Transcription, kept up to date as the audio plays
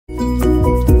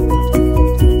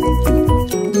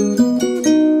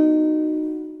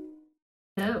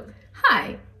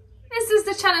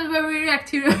react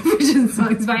to Eurovision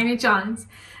songs by any chance,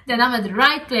 then I'm at the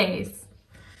right place.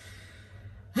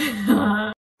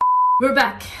 We're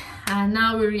back, and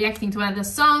now we're reacting to another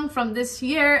song from this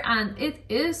year, and it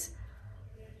is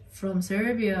from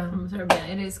Serbia. From Serbia.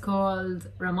 It is called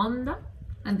Ramonda,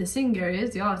 and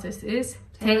the artist is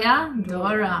Teya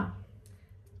Dora.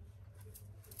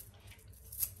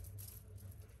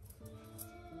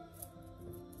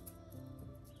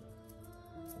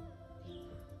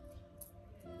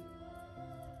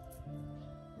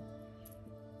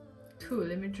 Cool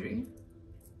imagery.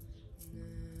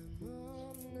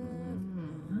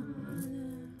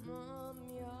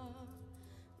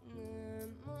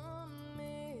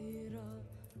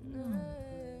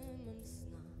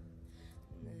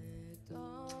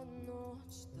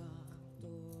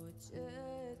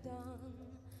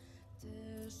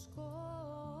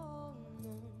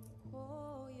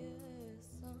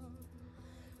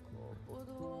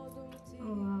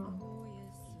 Oh wow,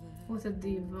 what a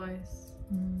deep voice.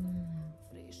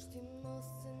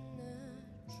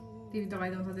 Even though I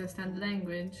don't understand the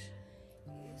language,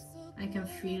 I can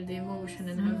feel the emotion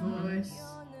in her voice.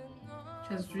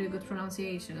 She has really good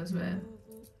pronunciation as well.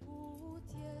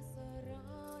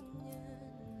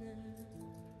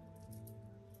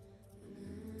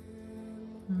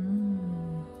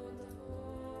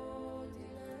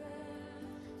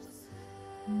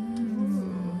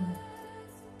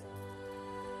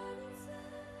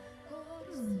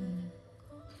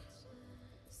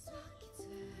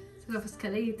 Sort of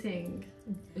escalating,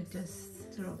 it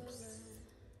just drops.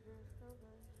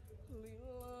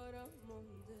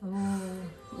 oh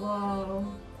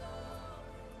Wow.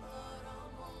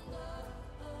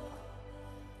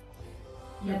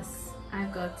 Yes,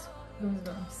 I've got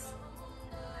goosebumps.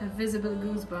 visible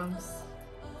goosebumps.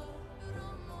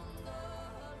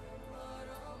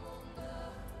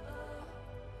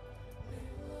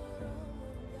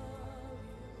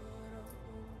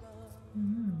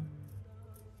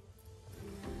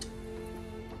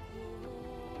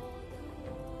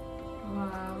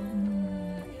 Wow.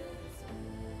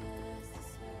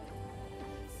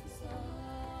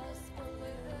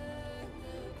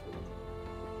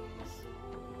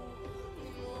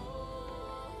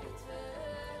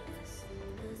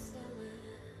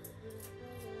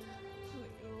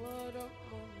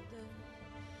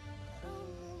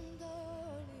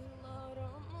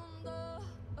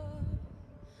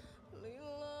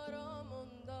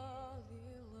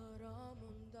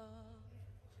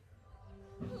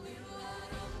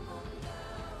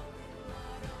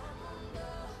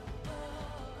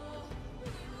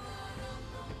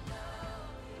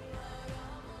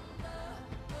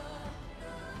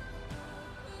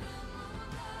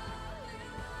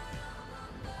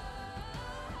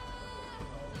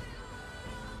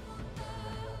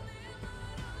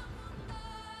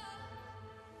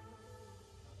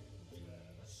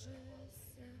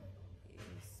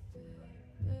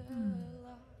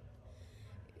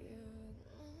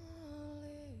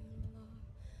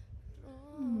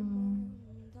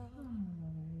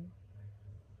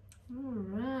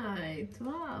 Alright,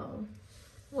 wow.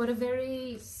 What a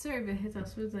very Serbia hit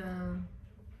us with a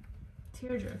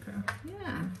tearjerker.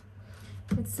 yeah.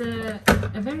 It's a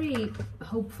very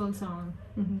hopeful song.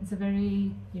 It's a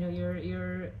very, you know,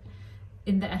 you're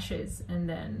in the ashes, and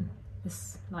then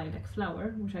this lilac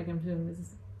flower, which I can presume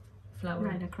is flower,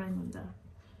 Lilac Ramonda,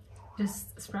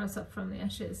 just sprouts up from the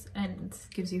ashes and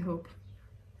gives you hope.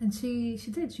 And she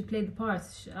played the part.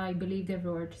 I believed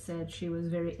every word she said. She was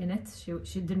very in it.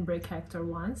 She didn't break character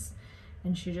once,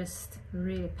 and she just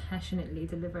really passionately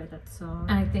delivered that song.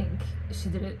 And I think she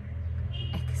did it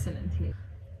excellently.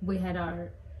 We had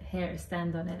our hair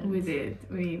stand on end. We did.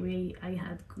 I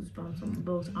had goosebumps on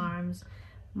both arms,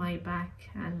 my back,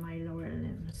 and my lower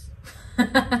limbs.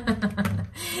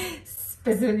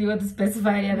 You want to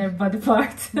specify the other body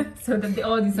part so that the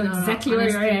audience knows exactly where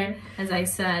you're here. As I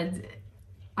said,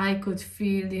 I could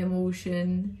feel the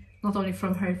emotion, not only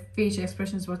from her facial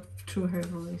expressions, but through her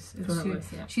voice.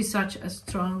 She's such a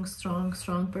strong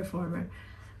performer.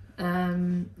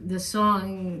 The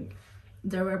song,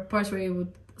 there were parts where you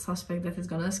would suspect that it's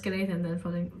gonna escalate, and then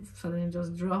suddenly it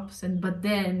just drops, but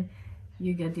then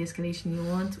you get the escalation you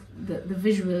want. The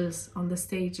visuals on the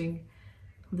stage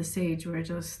were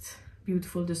just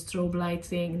beautiful. The strobe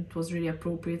lighting, it was really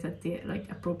appropriate at the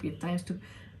appropriate times to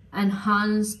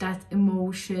enhance that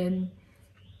emotion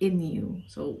in you.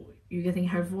 So you're getting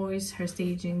her voice, her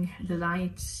staging, the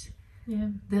lights,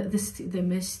 the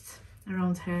mist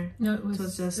around her. No, it was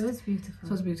beautiful.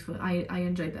 It was beautiful. I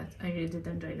enjoyed that. I really did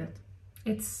enjoy that.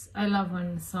 I love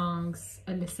when songs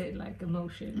elicit like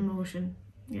emotion.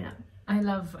 Yeah. I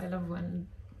love when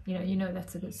you know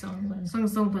that's a good song. When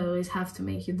songs don't always have to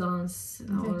make you dance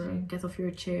or Exactly. get off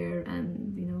your chair,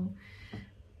 and you know.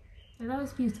 And that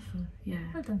was beautiful. Yeah,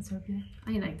 Well done, Serbia.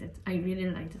 I liked it. I really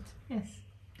liked it. Yes,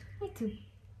 me too.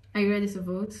 Are you ready to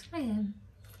vote? I am.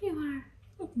 You are.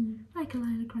 Like a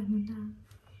line of Ramonda.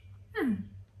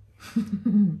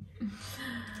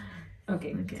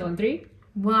 Okay. Okay. So on 3.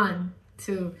 1,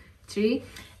 2, 3.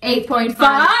 8.5.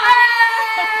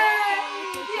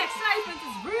 The excitement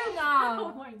is real now.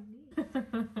 Oh my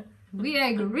God. We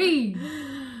agree.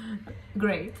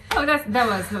 Great. Oh, that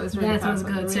was really That fun. was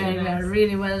good, Really Serbia. nice.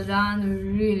 Really well done.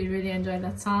 We really enjoyed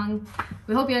that song.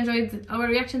 We hope you enjoyed our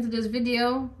reaction to this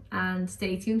video, and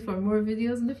stay tuned for more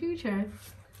videos in the future.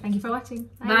 Thank you for watching.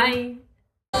 Bye.